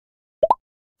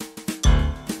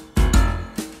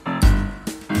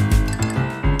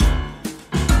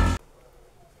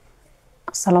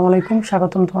আসসালামু আলাইকুম,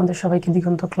 স্বাগতম তোমাদের সবাইকে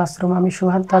দিগন্ত ক্লাসরুম। আমি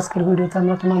সুহাদ। আজকের ভিডিওতে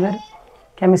আমরা তোমাদের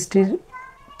কেমিস্ট্রির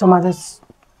তোমাদের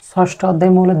ষষ্ঠ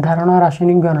অধ্যায় মৌলের ধারণা আর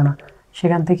রাসায়নিক গণনা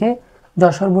সেখান থেকে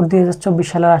যশোর বোর্ড 2024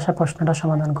 সালের আসা প্রশ্নটা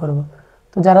সমাধান করব।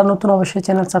 তো যারা নতুন অবশ্যই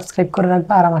চ্যানেল সাবস্ক্রাইব করে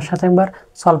রাখবা আর আমার সাথে একবার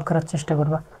সলভ করার চেষ্টা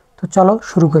করবা। তো চলো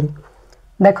শুরু করি।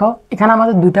 দেখো এখানে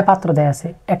আমাদের দুইটা পাত্র দেয়া আছে,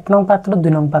 1 নং পাত্র 2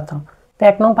 নং পাত্র। তো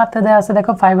 1 নং পাত্রে দেওয়া আছে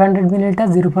দেখো 500 মিলিলিটার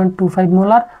 0.25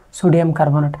 মোলার সোডিয়াম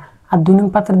কার্বনেট, আর 2 নং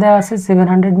পাত্রে দেওয়া আছে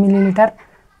 700 মিলিলিটার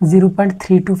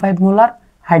 0.325 মোলার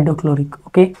হাইড্রোক্লোরিক।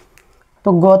 ওকে, তো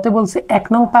গতে বলছে 1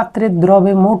 নং পাত্রের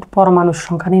দ্রবে মোট পরমাণুর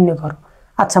সংখ্যা নির্ণয় করো।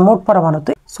 আচ্ছা, মোট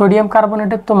পরমাণুতে সোডিয়াম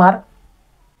কার্বনেটের তোমার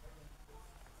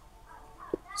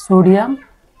সোডিয়াম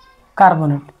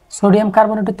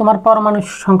কার্বনেটের তোমার পরমাণুর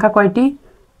সংখ্যা কয়টি?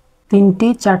 3টি,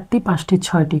 4টি, 5টি,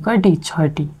 6টি। কয়টি?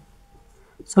 6টি।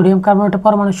 সোডিয়াম কার্বনেটের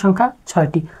পরমাণুর সংখ্যা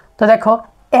 6টি। তো দেখো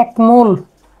 1 মোল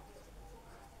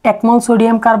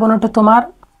সোডিয়াম কার্বনেটে তোমার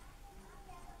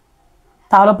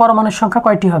তাহলে পরমাণুর সংখ্যা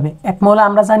কয়টি হবে? 1 মোলে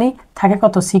আমরা জানি থাকে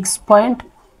কত?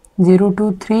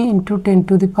 6.023 ×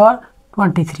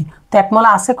 10⁻23। তো 1 মোলে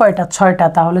আছে কয়টা? 6টা।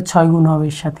 তাহলে 6 গুণ হবে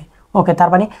এর সাথে। ওকে, তার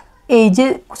মানে এই যে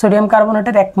সোডিয়াম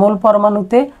কার্বনেটের 1 মোল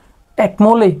পরমাণুতে 1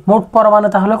 মোলে মোট পরমাণু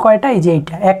তাহলে কয়টা? এই যে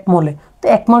এইটা 1 মোলে। তো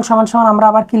 1 মোল সমান সমান আমরা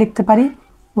আবার কি লিখতে পারি?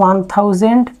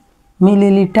 1000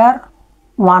 মিলিলিটার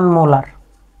 1 মোলার।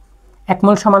 1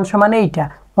 মোল সমান সমান এইটা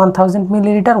 1000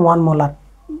 মিলিলিটার 1 মোলার।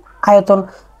 আয়তন,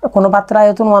 কোনো পাত্রের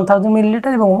আয়তন 1000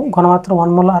 মিলিলিটার এবং ঘনমাত্রা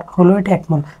 1 মোলার হলো এটা 1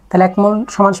 মোল। তাহলে 1 মোল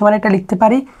সমান সমান এটা লিখতে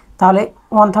পারি। তাহলে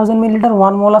 1000 মিলিলিটার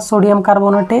 1 মোলার সোডিয়াম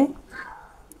কার্বনেটে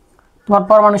তোমার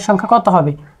পরমাণুর সংখ্যা কত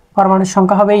হবে? পরমাণুর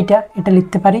সংখ্যা হবে এইটা, এটা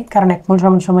লিখতে পারি কারণ 1 মোল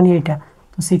সমান সমান এইটা।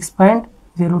 তো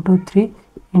 6.023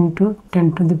 ×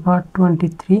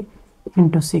 10⁻23 ×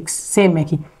 6 সেম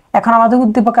একই। এখন আমাদের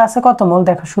উদ্দীপক আছে কত মোল?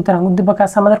 দেখো, সুতরাং উদ্দীপক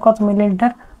আছে আমাদের কত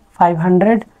মিলিলিটার?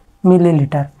 500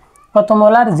 মিলিলিটার। কত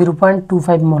molar?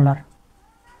 0.25 molar.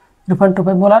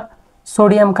 0.25 molar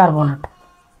sodium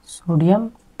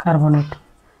carbonate.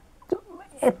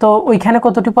 তো ওইখানে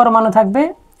কতটি পরমাণু থাকবে?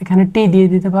 এখানে টি দিয়ে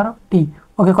দিতে পারো, টি।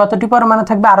 ওকে, কতটি পরমাণু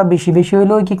থাকবে? আরো বেশি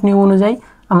হইলে ঐকিক নিয়ম অনুযায়ী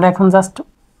আমরা এখন জাস্ট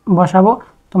বসাবো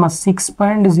তোমার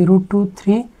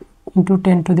 6.023 ×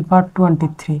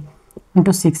 10⁻23 ×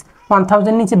 6।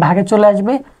 1000 নিচে ভাগে চলে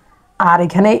আসবে, আর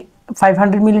এখানে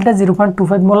 500 মিলিলিটার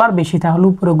 0.25 মোলার বেশি, তাহলে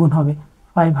উপরে গুণ হবে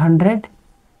 500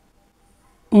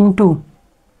 ×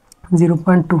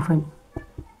 0.25।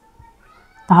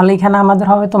 তাহলে এখানে আমাদের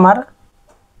হবে তোমার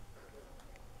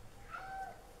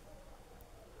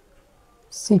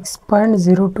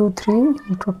 6.023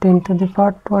 ×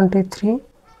 10⁻23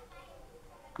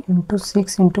 × 6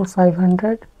 ×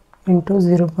 500 ×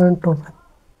 0.25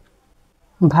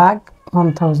 ভাগ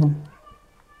 1000।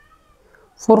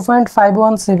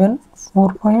 4.517 ×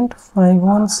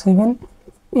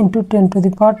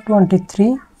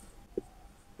 10⁻23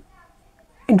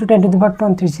 ×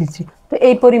 10⁻23। তো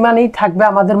এই পরিমাণেই থাকবে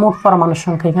আমাদের মোট পরমাণুর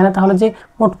সংখ্যা এখানে। তাহলে যে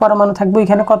মোট পরমাণু থাকবে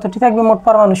এখানে কতটি থাকবে? মোট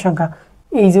পরমাণুর সংখ্যা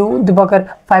এই যে উদ্দীপকের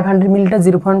 500 মিলিলিটার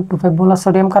 0.25 মোলার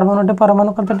সোডিয়াম কার্বনেটের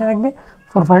পরমাণু কতটি থাকবে?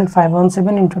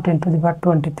 4.517 ×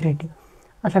 10⁻23।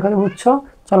 আশা করি বুঝছো।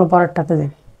 চলো পরেরটাতে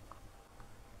যাই।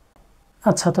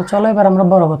 আচ্ছা, তো চলো এবার আমরা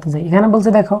বড় করতে যাই। এখানে বলছে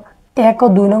দেখো 1 ও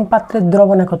 2 নং পাত্রের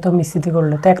দ্রবণ একত্র মিশ্রিত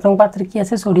করলে। তো 1 নং পাত্রে কি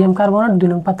আছে? Sodium carbonate. 2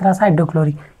 নং পাত্রে আছে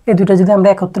হাইড্রোক্লোরিক। এই দুটো যদি আমরা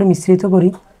একত্রে মিশ্রিত করি,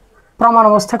 প্রমাণ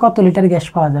অবস্থায় কত লিটার গ্যাস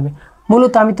পাওয়া যাবে?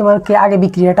 মূলত আমি তোমাকে আগে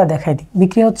বিক্রিয়াটা দেখাই দিই।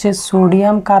 বিক্রিয়া হচ্ছে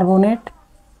sodium carbonate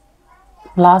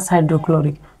plus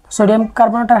hydrochloric. Sodium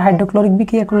carbonate আর হাইড্রোক্লোরিক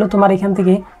বিক্রিয়া করলে তোমার এখান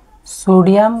থেকে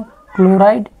sodium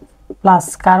chloride plus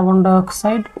carbon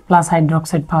dioxide plus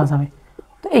hydroxide পাওয়া যাবে।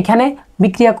 তো এখানে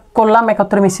বিক্রিয়া করলাম,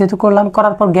 একত্রে মিশ্রিত করলাম,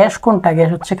 করার পর গ্যাস কোনটা? গ্যাস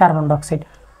হচ্ছে কার্বন ডাইঅক্সাইড।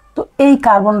 তো এই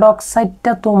কার্বন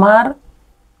ডাইঅক্সাইডটা তোমার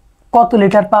কত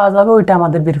লিটার পাওয়া যাবে ওইটা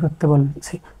আমাদের বের করতে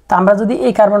বলছি। তো আমরা যদি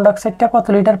এই কার্বন ডাইঅক্সাইডটা কত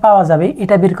লিটার পাওয়া যাবে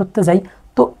এটা বের করতে যাই,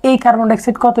 তো এই কার্বন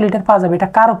ডাইঅক্সাইড কত লিটার পাওয়া যাবে এটা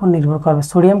কার উপর নির্ভর করবে?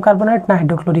 সোডিয়াম কার্বনেট না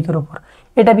হাইড্রোক্লোরিকের উপর?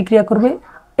 এটা বিক্রিয়া করবে,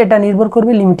 এটা নির্ভর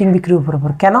করবে লিমিটিং বিক্রিয়ার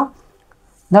উপর। কেন?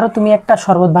 ধরো তুমি একটা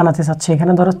শরবত বানাতে চাচ্ছ,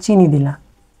 এখানে ধরো চিনি দিলা,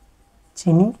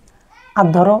 আর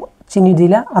ধরো চিনি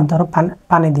দিলা, আর ধরো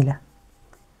পানি দিলা।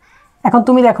 এখন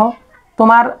তুমি দেখো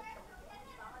তোমার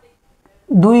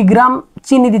 2 গ্রাম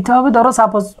চিনি দিতে হবে, ধরো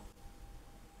সাপোজ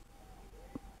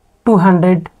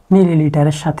 200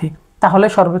 মিলিলিটারের সাথে, তাহলে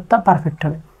শরবতটা পারফেক্ট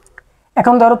হবে।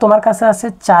 এখন ধরো তোমার কাছে আছে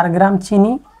 4 গ্রাম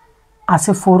চিনি,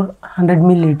 আছে 400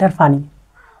 মিলিলিটার পানি।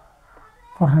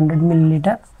 400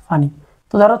 মিলিলিটার পানি।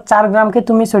 তো ধরো 4 গ্রামকে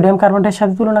তুমি সোডিয়াম কার্বনেটের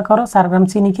সাথে তুলনা করো, 4 গ্রাম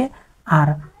চিনিকে, আর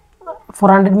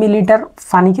 400 মিলিলিটার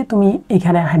পানিকে তুমি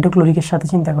এখানে হাইড্রোক্লোরিকের সাথে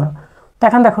চিন্তা করো। তো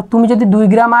এখন দেখো তুমি যদি 2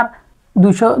 গ্রাম আর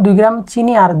 2 গ্রাম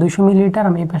চিনি আর 200 মিলিলিটার,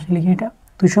 আমি এই পাশে লিখি এটা,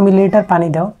 200 মিলিলিটার পানি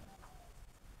দাও,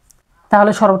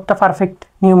 তাহলে শরবতটা পারফেক্ট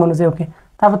নিয়ম অনুযায়ী ওকে।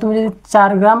 তারপর তুমি যদি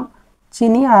 4 গ্রাম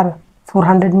চিনি আর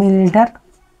 400 মিলিলিটার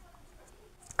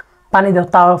পানি দাও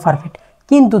তাও পারফেক্ট।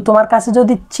 কিন্তু তোমার কাছে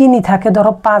যদি চিনি থাকে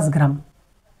ধরো 5 গ্রাম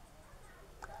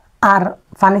আর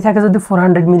পানি থাকে যদি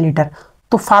 400 মিলিলিটার,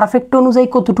 তো পারফেক্ট অনুযায়ী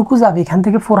কতটুকু যাবে? এখান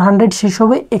থেকে 400 শেষ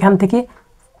হবে, এখান থেকে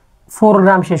 4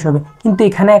 গ্রাম শেষ হবে, কিন্তু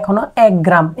এখানে এখনো 1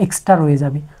 গ্রাম এক্সট্রা রয়ে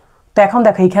যাবে। তো এখন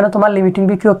দেখো এখানে তোমার লিমিটিং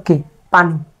বিক্রিয়ক কি?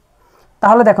 পানি।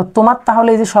 তাহলে দেখো তোমার তাহলে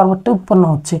এই যে শরবতটা উৎপন্ন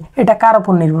হচ্ছে এটা কার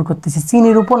উপর নির্ভর করতেছে?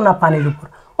 চিনির উপর না পানির উপর?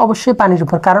 অবশ্যই পানির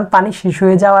উপর, কারণ পানি শেষ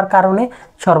হয়ে যাওয়ার কারণে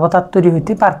শরবত আর তৈরি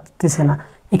হইতে পারতেছে না।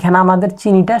 এখানে আমাদের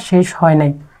চিনিটা শেষ হয়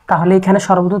নাই, তাহলে এখানে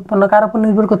শরবত উৎপন্ন কার উপর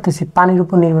নির্ভর করতেছে? পানির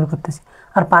উপর নির্ভর করতেছে।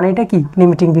 আর পানিটা কি?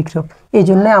 লিমিটিং বিক্রিয়ক। এই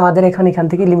জন্য আমাদের এখান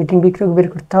থেকে লিমিটিং বিক্রিয়ক বের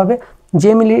করতে হবে।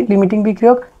 যে লিমিটিং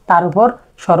বিক্রিয়ক তার উপর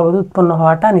শরবত উৎপন্ন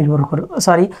হওয়াটা নির্ভর করবে,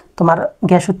 সরি তোমার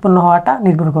গ্যাস উৎপন্ন হওয়াটা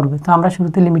নির্ভর করবে। তো আমরা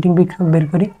শুরুতে লিমিটিং বিক্রিয়ক বের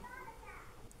করি।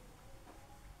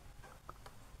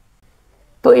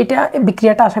 তো এটা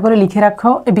বিক্রিয়াটা আশা করি লিখে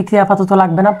রাখো। এই বিক্রিয়া আপাতত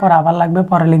লাগবে না, পরে আবার লাগবে,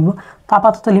 পরে লিখবো। তো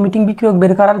আপাতত লিমিটিং বিক্রিয়ক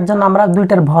বের করার জন্য আমরা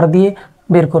দুইটার ভর দিয়ে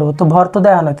বের করব। তো ভর তো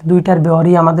দেওয়া নয়, দুইটার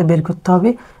ভরই আমাদের বের করতে হবে।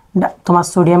 তোমার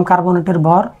সোডিয়াম কার্বনেটের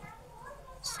ভর,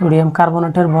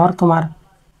 তোমার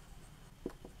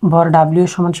ভর ডাব্লিউ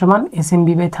সমান সমান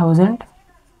SmB/1000।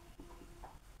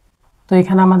 তো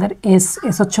এখানে আমাদের এস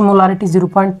হচ্ছে মোলারিটি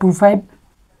 0.25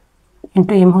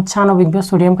 ইন্টু এম হচ্ছে আণবিক ভর।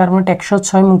 সোডিয়াম কার্বনেট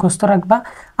 106 মুখস্থ রাখবা,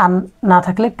 আর না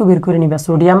থাকলে একটু বের করে নিবা।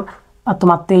 সোডিয়াম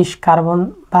তোমার 23, কার্বন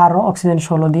 12, অক্সিজেন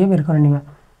 16 দিয়ে বের করে নিবা।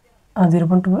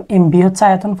 0.2 এমবি হচ্ছে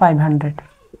আয়তন 500,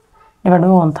 এবার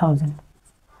 1000।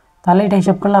 তাহলে এটা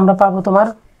হিসাব করলে আমরা পাবো তোমার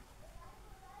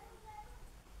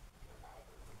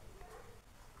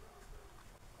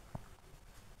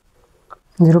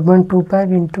 0.25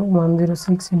 ইন্টু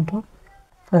 106 ইন্টু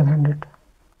 500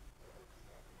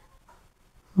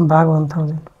 ভাগ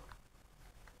 1000।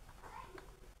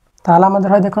 তাহলে আমাদের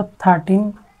হয় দেখো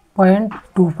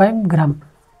 13.25 গ্রাম।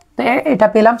 তো এটা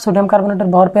পেলাম, সোডিয়াম কার্বনেটের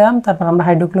ভর পেলাম। তারপর আমরা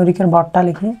হাইড্রোক্লোরিকের ভরটা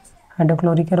লিখি।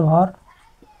 হাইড্রোক্লোরিকের ভর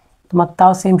তোমার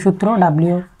তাও সেম সূত্র,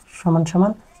 ডাব্লিউ সমান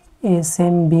সমান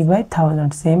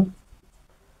SmB/1000। সেম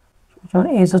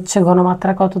এস হচ্ছে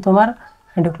ঘনমাত্রা কত তোমার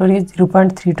হাইড্রোক্লোরিক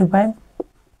 0.325,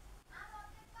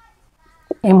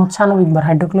 এম হচ্ছে আণবিক ভর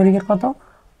হাইড্রোক্লোরিকের কত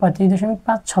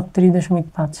 35.5,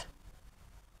 36.5,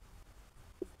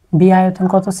 বি আয়তন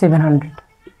কত 700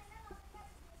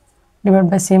 ডিভাইড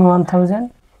বাই সেম 1000।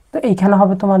 তো এইখানে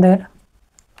হবে তোমাদের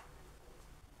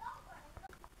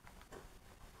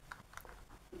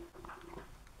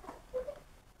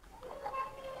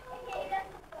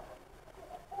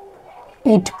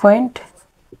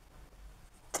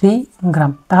 8.3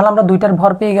 গ্রাম। তাহলে আমরা দুইটার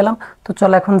ভর পেয়ে গেলাম। তো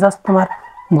চলো এখন জাস্ট তোমার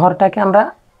ভরটাকে আমরা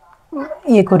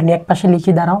ইয়ে করিনি, এক পাশে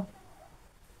লিখি, দাঁড়াও।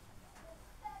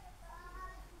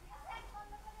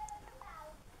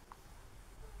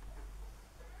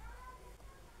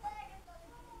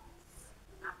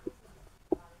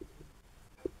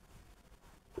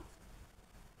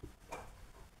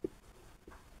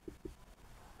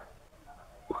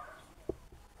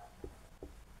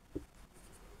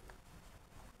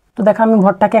 তো দেখো আমি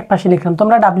ভরটাকে এক পাশে লিখলাম।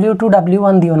 তোমরা W2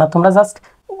 W1 দিও না,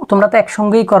 তোমরা তো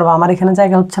একসঙ্গেই করবা। আমার এখানে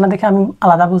জায়গা হচ্ছে না দেখে আমি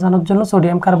আলাদা বোঝানোর জন্য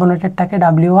সোডিয়াম কার্বনেটেরটাকে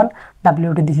W1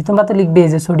 W2 দিয়েছি। তোমরা তো লিখবে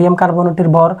যে সোডিয়াম কার্বনেটের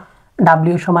ভর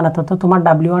W সমান এত, তো তোমার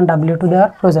W1 W2 দেওয়ার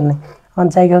প্রয়োজন নেই, আমার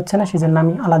জায়গা হচ্ছে না, সেজন্য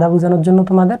আমি আলাদা বোঝানোর জন্য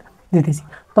তোমাদের দিতেছি।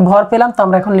 তো ভর পেলাম, তো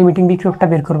আমরা এখন লিমিটিং বিক্রিয়কটা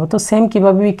বের করব। তো সেম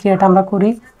কিভাবে বিক্রিয়াটা আমরা করি,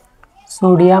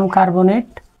 sodium carbonate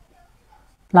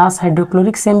plus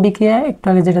hydrochloric, same বিক্রিয়া একটু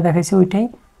আগে যেটা দেখাইছি ওইটাই,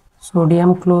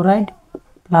 sodium chloride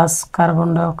plus carbon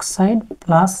dioxide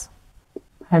plus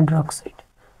hydroxide.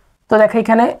 তো দেখো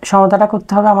এখানে সমতাটা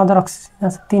করতে হবে। আমাদের অক্সিজেন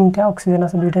আছে 3টা, অক্সিজেন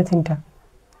আছে 2টা 3টা,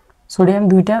 সোডিয়াম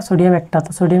 2টা, সোডিয়াম 1টা।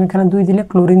 তো সোডিয়াম এখানে 2 দিলে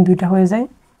ক্লোরিন 2টা হয়ে যায়,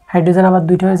 হাইড্রোজেন আবার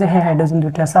 2টা হয়ে যায়। হ্যাঁ, হাইড্রোজেন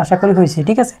 2টা আছে, আশা করি হয়েছে,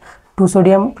 ঠিক আছে। 2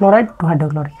 সোডিয়াম ক্লোরাইড 2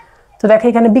 হাইড্রোক্লোরাইড। তো দেখো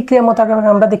এখানে বিক্রিয়া মোতাবেক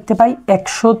আমরা দেখতে পাই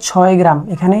 106 গ্রাম,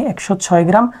 এখানে 106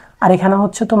 গ্রাম, আর এখানে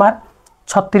হচ্ছে তোমার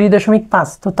 36.5।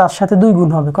 তো তার সাথে 2 গুণ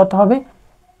হবে, কত হবে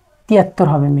 73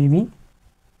 হবে, মেবি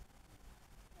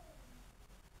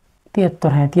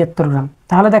 73, হ্যাঁ 73 গ্রাম।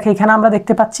 তাহলে দেখো এখানে আমরা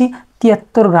দেখতে পাচ্ছি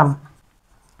 73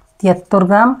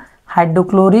 গ্রাম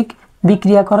হাইড্রোক্লোরিক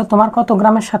বিক্রিয়া করে তোমার কত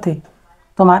গ্রামের সাথে,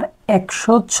 তোমার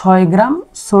 106 গ্রাম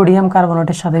সোডিয়াম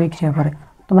কার্বনেটের সাথে বিক্রিয়া করে।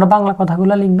 তোমরা বাংলা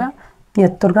কথাগুলো লিখবা,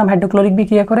 73 গ্রাম হাইড্রোক্লোরিক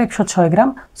বিক্রিয়া করে 106 গ্রাম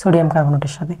সোডিয়াম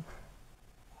কার্বনেটের সাথে,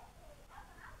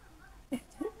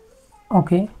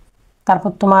 ওকে।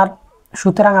 তারপর তোমার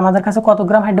সুতরাং আমাদের কাছে কত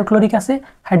গ্রাম হাইড্রোক্লোরিক আছে,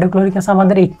 হাইড্রোক্লোরিক আছে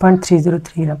আমাদের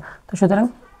 8.303 গ্রাম। তো সুতরাং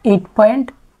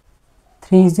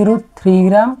 8.303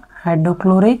 গ্রাম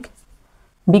হাইড্রোক্লোরিক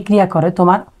বিক্রিয়া করে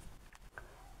তোমার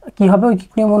কি হবে,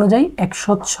 ঐকিক নিয়ম অনুযায়ী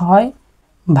 106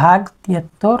 ভাগ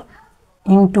 73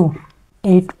 ইন্টু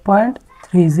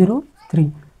 8.303,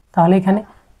 তাহলে এখানে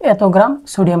এত গ্রাম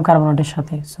সোডিয়াম কার্বনেটের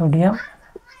সাথে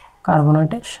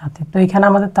তো এখানে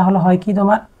আমাদের তাহলে হয় কি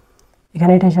তোমার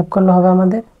এখানে এটা হিসাব করলে হবে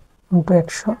আমাদের ইন্টু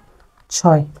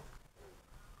 106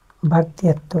 ভাগ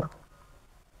 73,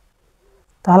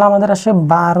 তাহলে আমাদের আসে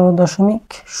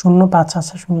 12.05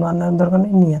 আছে, 0 আনার দরকার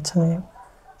নেই, নিয়ে আছে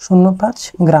 0.5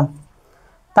 গ্রাম।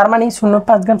 তার মানে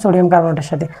 0.5 গ্রাম সোডিয়াম কার্বনেটের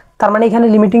সাথে, তার মানে এখানে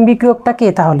লিমিটিং বিক্রিয়কটা কে?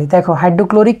 তাহলে দেখো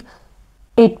হাইড্রোক্লোরিক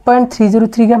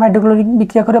 8.303 গ্রাম হাইড্রোক্লোরিক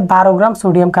বিক্রিয়া করে 12 গ্রাম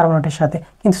সোডিয়াম কার্বনেটের সাথে,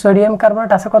 কিন্তু সোডিয়াম কার্বনেট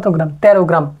আছে কত গ্রাম? 13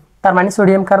 গ্রাম। তার মানে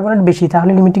সোডিয়াম কার্বনেট বেশি,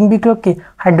 তাহলে লিমিটিং বিক্রিয়ক কে?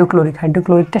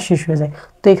 হাইড্রোক্লোরিকটা শেষ হয়ে যায়।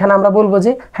 তো এখানে আমরা বলবো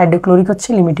যে হাইড্রোক্লোরিক হচ্ছে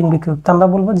লিমিটিং বিক্রিয়ক। তো আমরা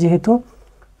বলবো যেহেতু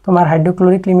তোমার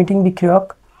হাইড্রোক্লোরিক লিমিটিং বিক্রিয়ক,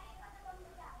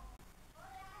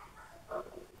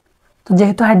 তো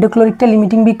যেহেতু হাইড্রোক্লোরিকটা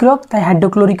লিমিটিং বিক্রিয়ক, তাই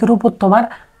হাইড্রোক্লোরিকের উপর তোমার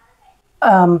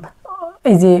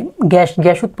এই যে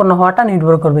গ্যাস উৎপন্ন হওয়াটা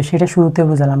নির্ভর করবে, সেটা শুরুতে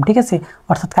বুঝালাম, ঠিক আছে?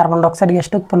 অর্থাৎ কার্বন ডাইঅক্সাইড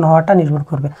গ্যাসটা উৎপন্ন হওয়াটা নির্ভর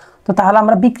করবে। তো তাহলে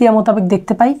আমরা বিক্রিয়া মোতাবেক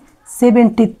দেখতে পাই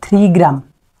 73 গ্রাম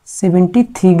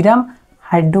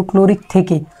হাইড্রোক্লোরিক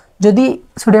থেকে যদি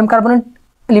সোডিয়াম কার্বনেট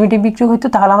লিমিটিং বিক্রিয়ক হইতো,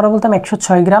 তাহলে আমরা বলতাম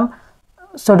 106 গ্রাম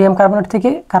সোডিয়াম কার্বনেট থেকে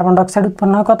কার্বন ডাইঅক্সাইড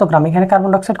উৎপন্ন হয় কত গ্রাম? এখানে কার্বন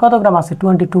ডাইঅক্সাইড কত গ্রাম আছে?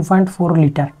 22.4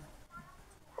 লিটার।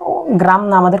 গ্রাম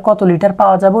না, আমাদের কত লিটার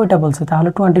পাওয়া যাবে ওইটা বলছে, তাহলে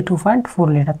 22.4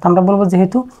 লিটার। তো আমরা বলবো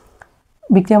যেহেতু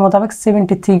বিক্রিয়া মোতাবেক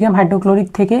 73 গ্রাম হাইড্রোক্লোরিক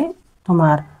থেকে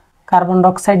তোমার কার্বন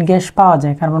ডাইঅক্সাইড গ্যাস পাওয়া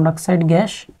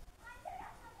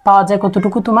যায়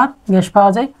কতটুকু? তোমার গ্যাস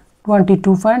পাওয়া যায়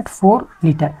 22.4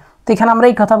 লিটার। তো এখানে আমরা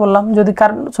এই কথা বললাম, যদি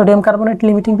সোডিয়াম কার্বনেট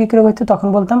লিমিটিং বিক্রিয়া হইতো তখন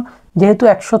বলতাম যেহেতু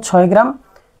 106 গ্রাম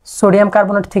সোডিয়াম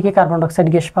কার্বনেট থেকে কার্বন ডাইঅক্সাইড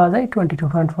গ্যাস পাওয়া যায়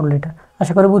 22.4 লিটার।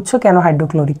 আশা করি বুঝছো কেন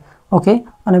হাইড্রোক্লোরিক। ওকে,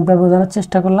 অনেকবার বোঝানোর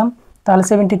চেষ্টা করলাম। তাহলে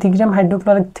 73 গ্রাম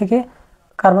হাইড্রোক্লোরিক থেকে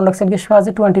কার্বন ডাইঅক্সাইড গ্যাস পাওয়া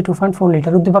যায় 22.4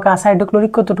 লিটার। উদ্দীপকে আছে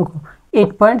হাইড্রোক্লোরিক কতটুকু?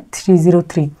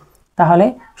 8.303। তাহলে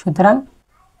সুতরাং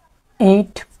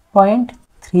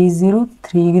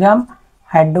 8.303 গ্রাম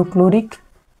হাইড্রোক্লোরিক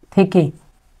থেকে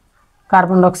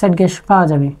কার্বন ডাইঅক্সাইড গ্যাস পাওয়া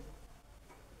যাবে।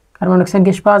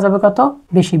 কত?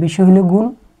 বেশি হলে গুণ,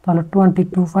 তাহলে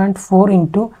 22.4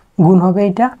 ইন্টু গুণ হবে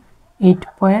এটা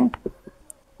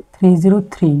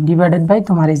 8.303 ডিভাইডেড বাই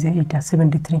তোমার এই যে এটা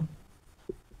 73,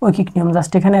 ঐকিক নিয়ম,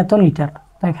 জাস্ট এখানে এত লিটার।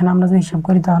 তো এখানে আমরা যদি হিসাব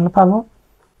করি তাহলে পাবো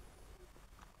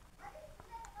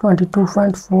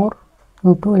 22.4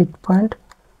 ইন্টু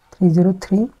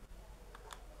 8.303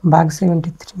 ভাগ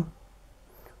 73,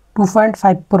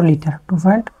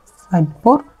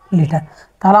 2.54 লিটার।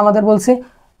 তাহলে আমাদের বলছে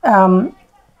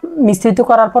মিশ্রিত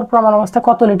করার পর প্রমাণ অবস্থা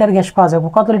কত লিটার গ্যাস পাওয়া যাবে,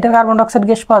 কত লিটার কার্বন ডাইঅক্সাইড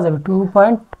গ্যাস পাওয়া যাবে?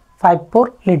 2.54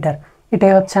 লিটার।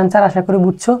 এটাই হচ্ছে অ্যান্সার। আশা করি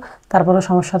বুঝছো। তারপরে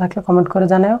সমস্যা থাকলে কমেন্ট করে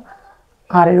জানাও।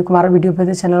 আর এরকম আরও ভিডিও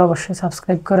পেতে চ্যানেল অবশ্যই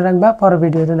সাবস্ক্রাইব করে রাখবা। পরের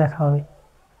ভিডিওতে দেখা হবে।